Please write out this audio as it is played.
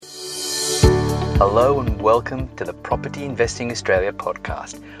Hello and welcome to the Property Investing Australia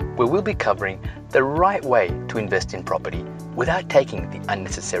podcast, where we'll be covering the right way to invest in property without taking the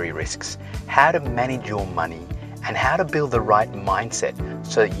unnecessary risks, how to manage your money, and how to build the right mindset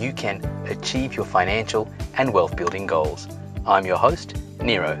so that you can achieve your financial and wealth building goals. I'm your host,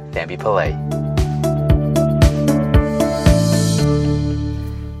 Niro Thambi-Pillay.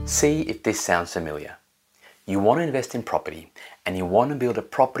 See if this sounds familiar. You want to invest in property and you want to build a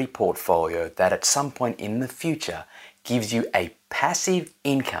property portfolio that at some point in the future gives you a passive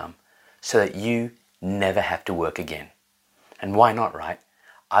income so that you never have to work again. And why not, right?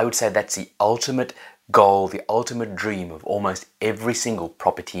 I would say that's the ultimate goal, the ultimate dream of almost every single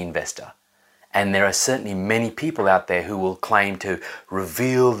property investor. And there are certainly many people out there who will claim to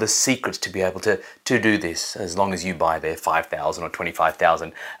reveal the secrets to be able to do this, as long as you buy their $5,000 or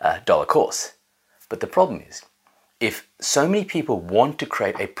 $25,000 course. But the problem is, if so many people want to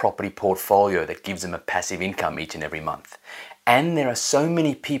create a property portfolio that gives them a passive income each and every month, and there are so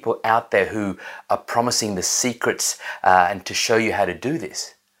many people out there who are promising the secrets and to show you how to do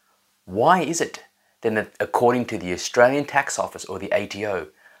this, why is it then that according to the Australian Tax Office or the ATO,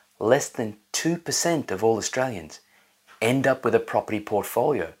 less than 2% of all Australians end up with a property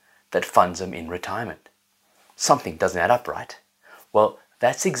portfolio that funds them in retirement? Something doesn't add up, right? Well,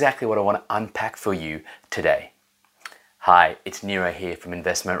 that's exactly what I want to unpack for you today. Hi, it's Niro here from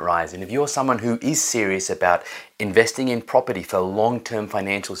Investment Rise, and if you're someone who is serious about investing in property for long-term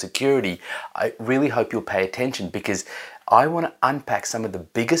financial security, I really hope you'll pay attention, because I want to unpack some of the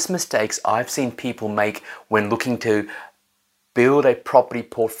biggest mistakes I've seen people make when looking to build a property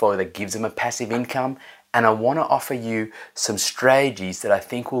portfolio that gives them a passive income, and I want to offer you some strategies that I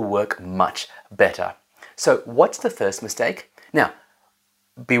think will work much better. So what's the first mistake? Now,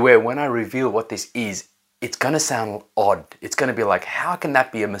 beware, when I reveal what this is, it's going to sound odd. It's going to be like, how can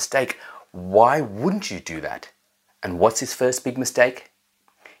that be a mistake? Why wouldn't you do that? And what's his first big mistake?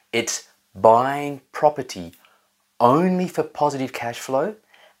 It's buying property only for positive cash flow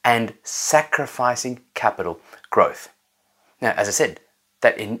and sacrificing capital growth. Now, as I said,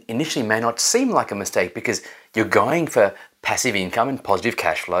 that initially may not seem like a mistake because you're going for passive income and positive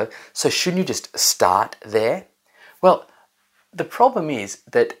cash flow. So shouldn't you just start there? Well, the problem is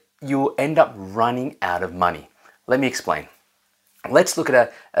that you'll end up running out of money. Let me explain. Let's look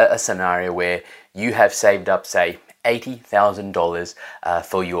at a scenario where you have saved up, say, $80,000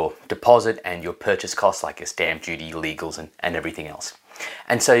 for your deposit and your purchase costs, like your stamp duty, legals, and everything else.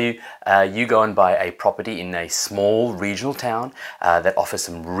 And so you go and buy a property in a small regional town that offers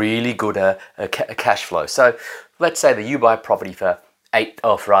some really good cash flow. So let's say that you buy a property for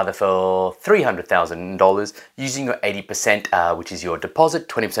 $300,000 using your 80%, which is your deposit,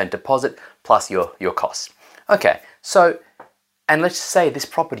 20% deposit plus your costs. Okay, so, and let's say this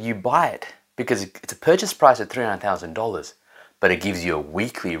property, you buy it because it's a purchase price of $300,000, but it gives you a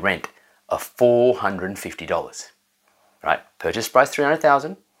weekly rent of $450, right? Purchase price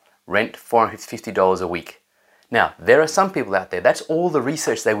 $300,000, rent $450 a week. Now, there are some people out there, that's all the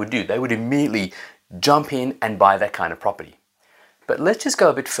research they would do. They would immediately jump in and buy that kind of property. But let's just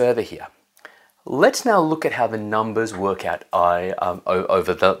go a bit further here. Let's now look at how the numbers work out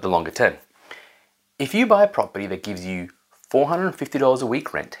over the longer term. If you buy a property that gives you $450 a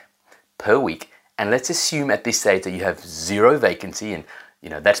week rent per week, and let's assume at this stage that you have zero vacancy, and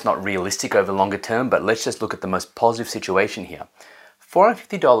that's not realistic over the longer term, but let's just look at the most positive situation here.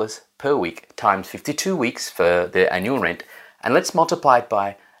 $450 per week times 52 weeks for the annual rent, and let's multiply it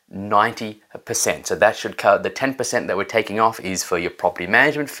by 90%. So that should cover the 10% that we're taking off is for your property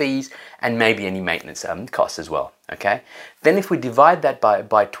management fees and maybe any maintenance costs as well. Okay. Then if we divide that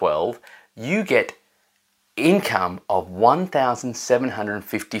by 12, you get income of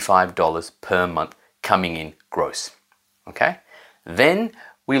 $1,755 per month coming in gross. Okay. Then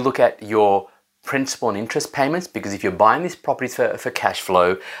we look at your principal and interest payments, because if you're buying these properties for cash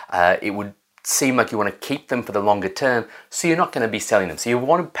flow, it would seem like you want to keep them for the longer term, so you're not going to be selling them. So you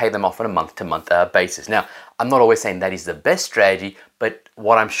want to pay them off on a month-to-month basis. Now, I'm not always saying that is the best strategy, but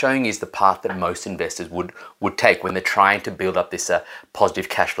what I'm showing is the path that most investors would take when they're trying to build up this positive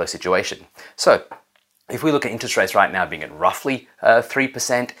cash flow situation. So if we look at interest rates right now being at roughly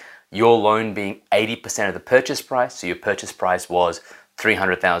 3%, your loan being 80% of the purchase price, so your purchase price was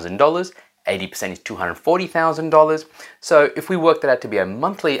 $300,000, 80% is $240,000. So if we work that out to be a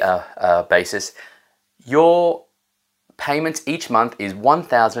monthly basis, your payments each month is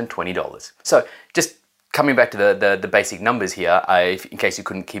 $1,020. So just coming back to the basic numbers here, in case you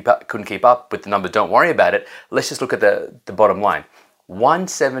couldn't keep up with the numbers, don't worry about it. Let's just look at the bottom line.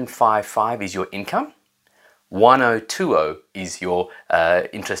 1,755 is your income. 1020 is your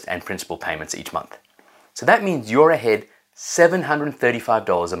interest and principal payments each month. So that means you're ahead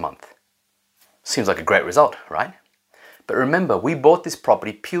 $735 a month. Seems like a great result, right? But remember, we bought this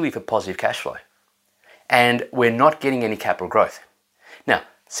property purely for positive cash flow, and we're not getting any capital growth. Now,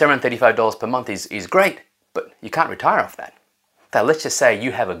 $735 per month is great, but you can't retire off that. Now, let's just say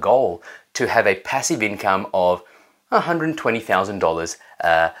you have a goal to have a passive income of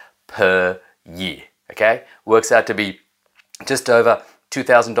 $120,000 per year, okay? Works out to be just over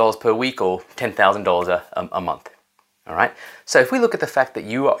 $2,000 per week or $10,000 a month, all right? So if we look at the fact that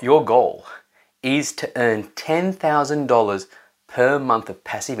your goal is to earn $10,000 per month of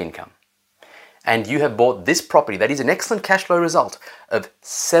passive income, and you have bought this property that is an excellent cash flow result of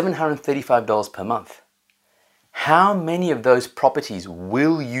 $735 per month, how many of those properties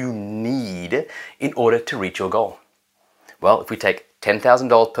will you need in order to reach your goal? Well, if we take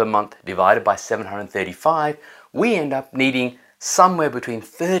 $10,000 per month divided by 735, we end up needing somewhere between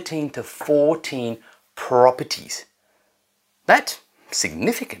 13 to 14 properties. That's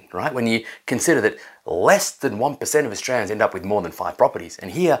significant, right? When you consider that less than 1% of Australians end up with more than 5 properties.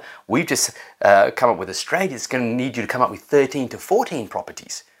 And here, we've just come up with Australia. It's going to need you to come up with 13 to 14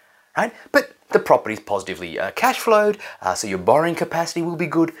 properties, right? But the property is positively cash flowed, so your borrowing capacity will be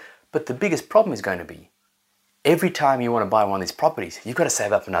good. But the biggest problem is going to be every time you want to buy one of these properties, you've got to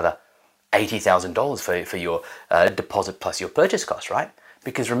save up another $80,000 for your deposit plus your purchase cost, right?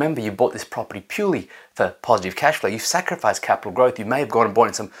 Because remember, you bought this property purely for positive cash flow. You've sacrificed capital growth. You may have gone and bought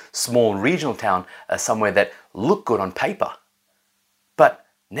in some small regional town somewhere that looked good on paper. But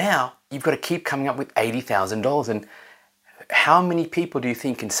now you've got to keep coming up with $80,000. And how many people do you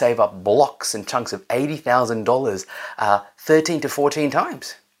think can save up blocks and chunks of $80,000 13 to 14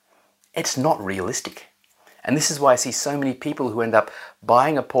 times? It's not realistic. And this is why I see so many people who end up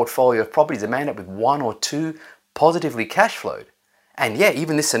buying a portfolio of properties that may end up with 1 or 2 positively cash flowed. And yeah,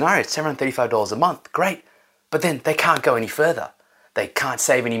 even this scenario, it's $735 a month, great. But then they can't go any further. They can't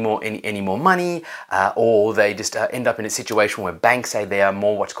save any more money, or they just end up in a situation where banks say they are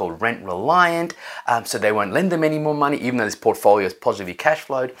more what's called rent reliant, so they won't lend them any more money, even though this portfolio is positively cash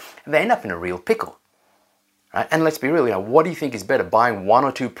flowed, and they end up in a real pickle. Right? And let's be real, what do you think is better, buying 1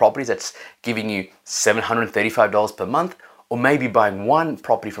 or 2 properties that's giving you $735 per month, or maybe buying one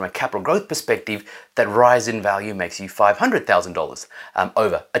property from a capital growth perspective that rise in value makes you $500,000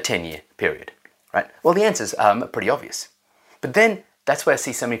 over a 10-year period, right? Well, the answer's pretty obvious. But then that's where I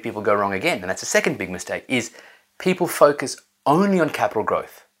see so many people go wrong again, and that's the second big mistake, is people focus only on capital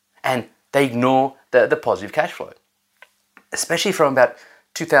growth and they ignore the positive cash flow. Especially from about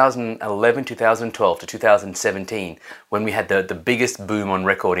 2011, 2012 to 2017, when we had the biggest boom on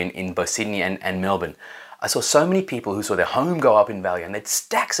record in both Sydney and Melbourne. I saw so many people who saw their home go up in value and they had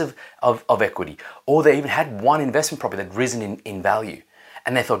stacks of equity, or they even had one investment property that had risen in value.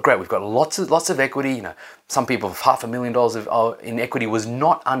 And they thought, great, we've got lots of equity. Some people have $500,000 in equity was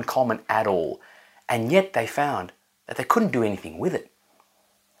not uncommon at all. And yet they found that they couldn't do anything with it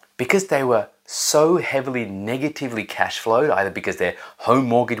because they were so heavily negatively cash flowed, either because their home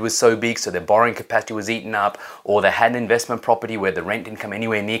mortgage was so big, so their borrowing capacity was eaten up, or they had an investment property where the rent didn't come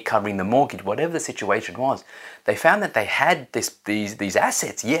anywhere near covering the mortgage, whatever the situation was. They found that they had these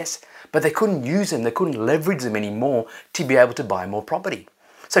assets, yes, but they couldn't use them, they couldn't leverage them anymore to be able to buy more property.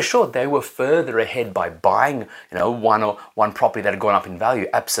 So sure, they were further ahead by buying, one property that had gone up in value,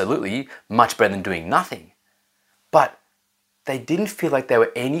 absolutely, much better than doing nothing. But they didn't feel like they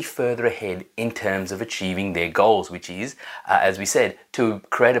were any further ahead in terms of achieving their goals, which is, as we said, to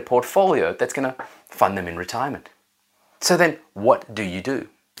create a portfolio that's going to fund them in retirement. So then what do you do,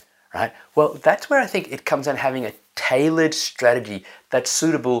 right? Well, that's where I think it comes down to having a tailored strategy that's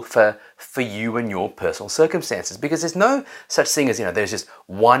suitable for you and your personal circumstances, because there's no such thing as, there's just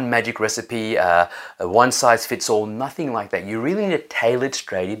one magic recipe, one size fits all, nothing like that. You really need a tailored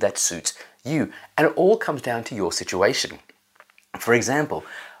strategy that suits you, and it all comes down to your situation. For example,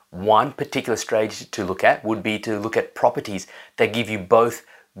 one particular strategy to look at would be to look at properties that give you both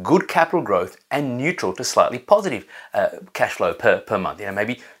good capital growth and neutral to slightly positive cash flow per month.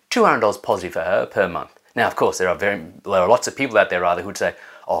 Maybe $200 positive per month. Now, of course, there are lots of people out there rather who'd say,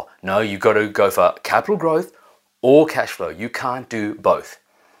 oh, no, you've got to go for capital growth or cash flow. You can't do both.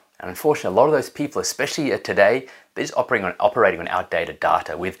 And unfortunately, a lot of those people, especially today, they're just operating on outdated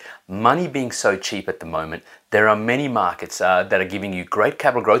data. With money being so cheap at the moment, there are many markets that are giving you great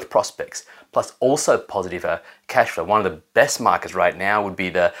capital growth prospects, plus also positive cash flow. One of the best markets right now would be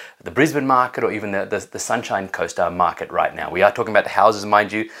the Brisbane market, or even the Sunshine Coast market right now. We are talking about the houses,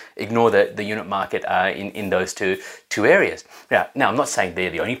 mind you. Ignore the unit market in those two areas. Now, I'm not saying they're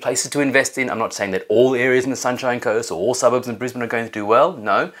the only places to invest in. I'm not saying that all areas in the Sunshine Coast or all suburbs in Brisbane are going to do well.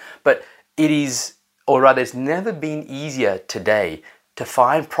 No, but it is, or rather, it's never been easier today to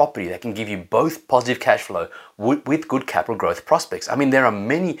find property that can give you both positive cash flow with good capital growth prospects. I mean, there are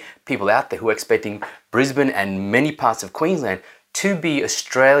many people out there who are expecting Brisbane and many parts of Queensland to be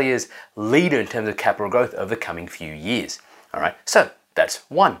Australia's leader in terms of capital growth over the coming few years. All right, so that's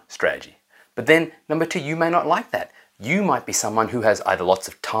one strategy. But then number two, you may not like that. You might be someone who has either lots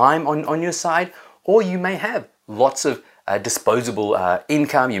of time on your side, or you may have lots of disposable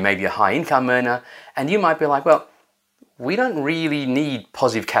income. You may be a high income earner, and you might be like, well, we don't really need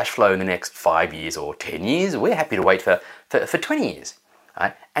positive cash flow in the next 5 years or 10 years. We're happy to wait for 20 years.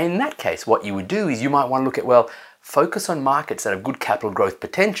 Right? And in that case, what you would do is you might want to look at, well, focus on markets that have good capital growth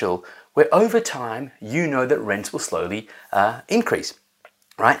potential, where over time you know that rents will slowly increase.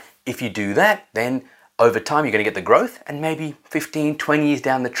 Right? If you do that, then over time you're going to get the growth, and maybe 15, 20 years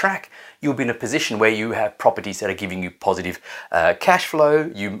down the track, you'll be in a position where you have properties that are giving you positive cash flow.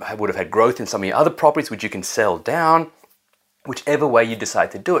 You would have had growth in some of your other properties which you can sell down, whichever way you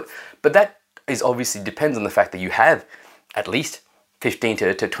decide to do it. But that is obviously depends on the fact that you have at least 15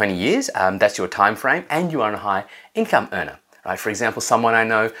 to 20 years. That's your time frame, and you are a high income earner. Right? For example, someone I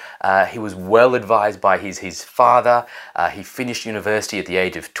know, he was well advised by his father. He finished university at the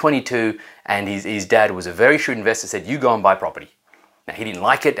age of 22, and his dad was a very shrewd investor, said, you go and buy property. Now, he didn't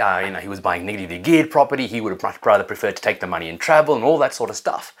like it. He was buying negatively geared property. He would have much rather preferred to take the money and travel and all that sort of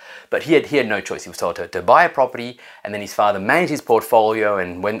stuff. But he had no choice. He was told to buy a property, and then his father managed his portfolio.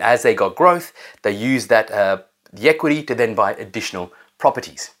 And as they got growth, they used that the equity to then buy additional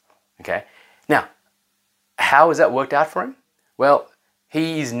properties. Okay. Now, how has that worked out for him? Well,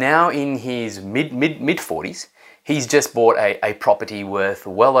 he is now in his mid 40s. He's just bought a property worth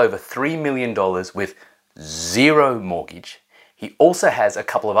well over $3 million with zero mortgage. He also has a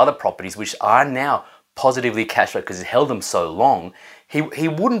couple of other properties which are now positively cash flow because he's held them so long. He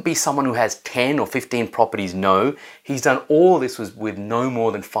wouldn't be someone who has 10 or 15 properties, no. He's done all this with no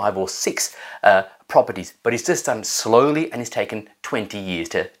more than 5 or 6 properties, but he's just done slowly, and it's taken 20 years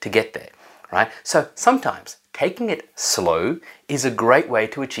to get there, right? So sometimes taking it slow is a great way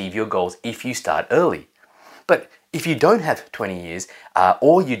to achieve your goals if you start early. But if you don't have 20 years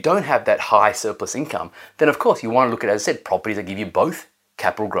or you don't have that high surplus income, then of course you want to look at, as I said, properties that give you both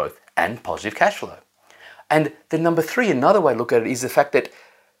capital growth and positive cash flow. And then number three, another way to look at it is the fact that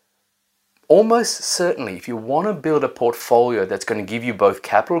almost certainly if you want to build a portfolio that's going to give you both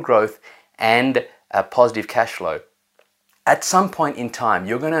capital growth and positive cash flow, at some point in time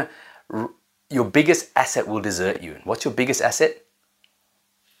your biggest asset will desert you. And what's your biggest asset?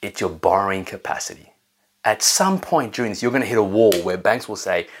 It's your borrowing capacity. At some point during this, you're going to hit a wall where banks will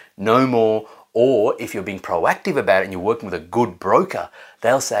say no more, or if you're being proactive about it and you're working with a good broker,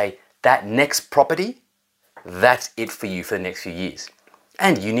 they'll say that next property, that's it for you for the next few years.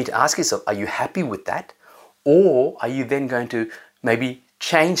 And you need to ask yourself, are you happy with that? Or are you then going to maybe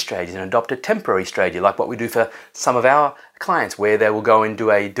change strategies and adopt a temporary strategy like what we do for some of our clients, where they will go and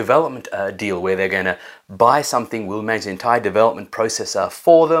do a development deal where they're going to buy something, we'll manage the entire development process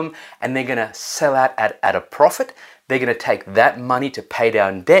for them, and they're going to sell out at a profit. They're going to take that money to pay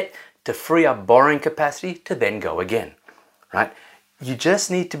down debt, to free up borrowing capacity, to then go again, right? You just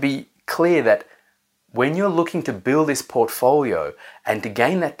need to be clear that when you're looking to build this portfolio and to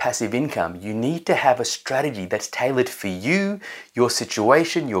gain that passive income, you need to have a strategy that's tailored for you, your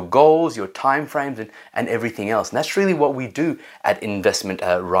situation, your goals, your timeframes, and everything else. And that's really what we do at Investment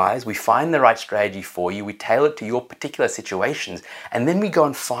Rise. We find the right strategy for you, we tailor it to your particular situations, and then we go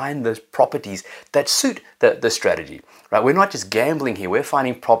and find those properties that suit the strategy. Right? We're not just gambling here, we're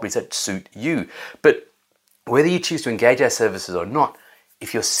finding properties that suit you. But whether you choose to engage our services or not,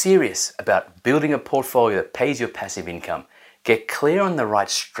 if you're serious about building a portfolio that pays your passive income, get clear on the right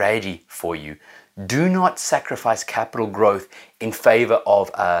strategy for you. Do not sacrifice capital growth in favor of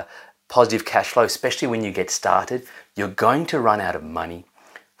positive cash flow, especially when you get started. You're going to run out of money.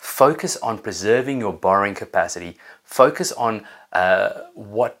 Focus on preserving your borrowing capacity. Focus on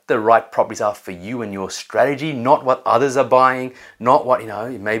what the right properties are for you and your strategy, not what others are buying, not what,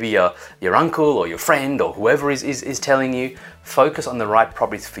 maybe your uncle or your friend or whoever is telling you. Focus on the right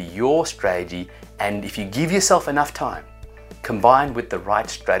properties for your strategy, and if you give yourself enough time, combined with the right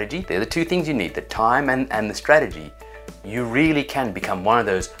strategy, they're the two things you need, the time and the strategy, you really can become one of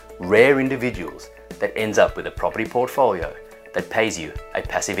those rare individuals that ends up with a property portfolio that pays you a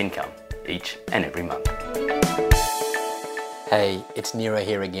passive income each and every month. Hey, it's Nero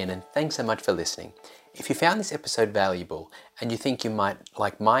here again, and thanks so much for listening. If you found this episode valuable and you think you might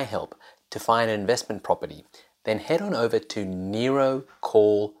like my help to find an investment property, then head on over to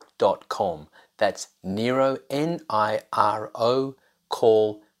nerocall.com. That's Nero, N-I-R-O,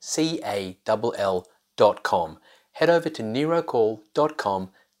 call, C-A-L-L.com. Head over to nerocall.com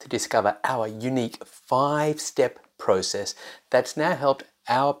to discover our unique 5-step process that's now helped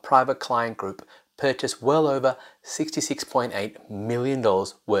our private client group purchase well over $66.8 million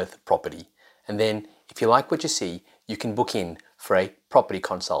worth of property. And then, if you like what you see, you can book in for a property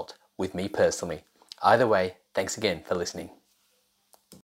consult with me personally. Either way, thanks again for listening.